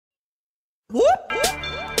Whoop.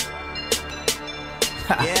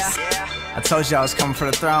 Yeah. I told you I was coming for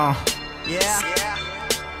the throne. Yeah.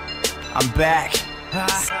 I'm back.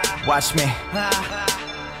 Watch me.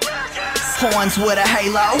 Horns with a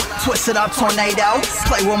halo, twisted up tornado.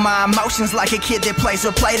 Play with my emotions like a kid that plays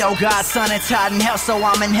with Play-Doh. God's son, it's hot in hell, so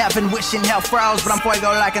I'm in heaven wishing hell froze. But I'm fuego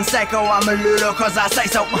like in Seiko, I'm a little cause I say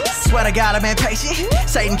so. Swear to God I'm impatient.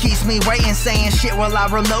 Satan keeps me waiting, saying shit while I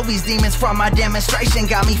reload these demons from my demonstration.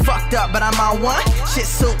 Got me fucked up, but I'm on one. Shit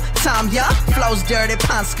soup, Tom Young, flows dirty,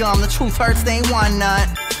 pond scum. The truth hurts, they ain't one none.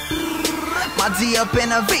 My D up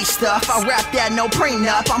in a V stuff, I rap that no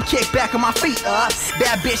prenup. I'm kicked back on my feet up.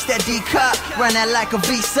 Bad bitch that D cup, run that like a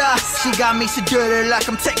Visa. She got me so dirty like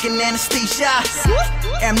I'm taking anesthesia.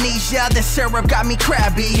 Amnesia, the syrup got me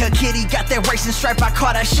crabby. Her kitty got that racing stripe, I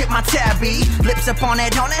call that shit my tabby. Lips up on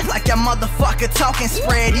that donut like that motherfucker talking.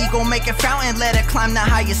 Spread eagle, make it fountain, let her climb the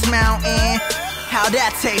highest mountain. How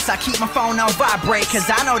that tastes, I keep my phone on vibrate, cause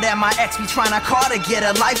I know that my ex be trying to call to get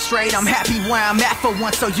her life straight. I'm happy where I'm at for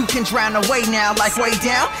once, so you can drown away now. Like way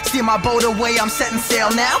down, steer my boat away, I'm setting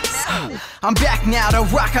sail now. I'm back now to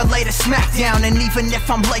rock a later smackdown. And even if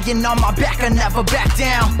I'm laying on my back, I never back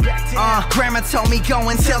down. Grandma told me go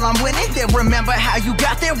until I'm winning. Then remember how you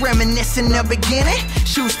got there, reminisce in the beginning.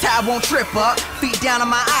 Shoes tied, won't trip up, feet down and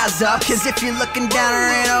my eyes up, cause if you're looking down,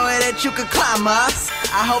 there ain't no way that you could climb up.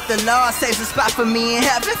 I hope the Lord saves a spot for me in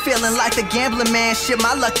heaven. Feeling like the gambling man, shit,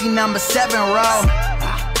 my lucky number 7 roll.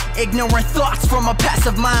 Ignorant thoughts from a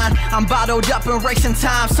passive mind. I'm bottled up in racing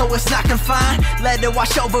time, so it's not confined. Let it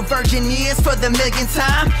wash over virgin years for the millionth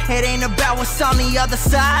time. It ain't about what's on the other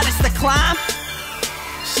side, it's the climb.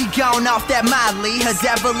 She gone off that Miley, her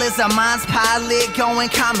devil is her mind's pilot, going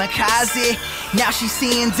kamikaze. Now she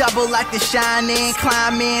seeing double like the Shining,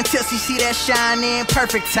 climbing till she see that shining,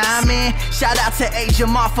 perfect timing. Shout out to Asia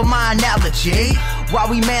Mar for my analogy. While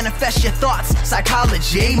we manifest your thoughts,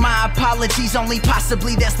 psychology. My apologies, only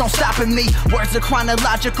possibly, there's no stopping me. Words are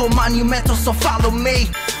chronological, monumental, so follow me.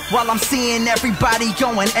 While I'm seeing everybody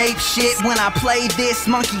going ape shit when I play this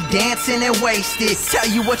monkey dancing and wasted. Tell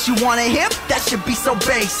you what you wanna hear, that should be so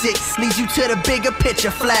basic. Leads you to the bigger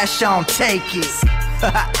picture, flash on, take it.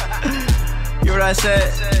 You heard what I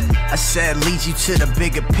said? I said lead you to the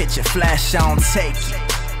bigger picture, flash on, take it.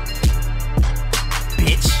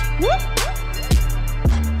 Bitch.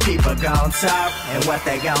 People gon' talk and what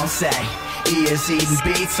they gon' say. He is eating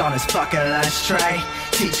beats on his fucking lunch tray.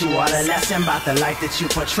 Teach you all a lesson about the life that you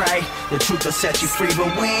portray. The truth will set you free, but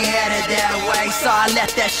we ain't headed that way. So I let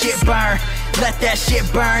that shit burn. Let that shit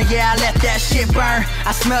burn, yeah, I let that shit burn.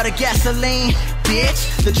 I smell the gasoline,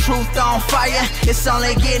 bitch. The truth on fire, it's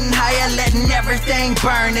only getting higher. Letting everything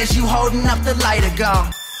burn as you holding up the lighter, go.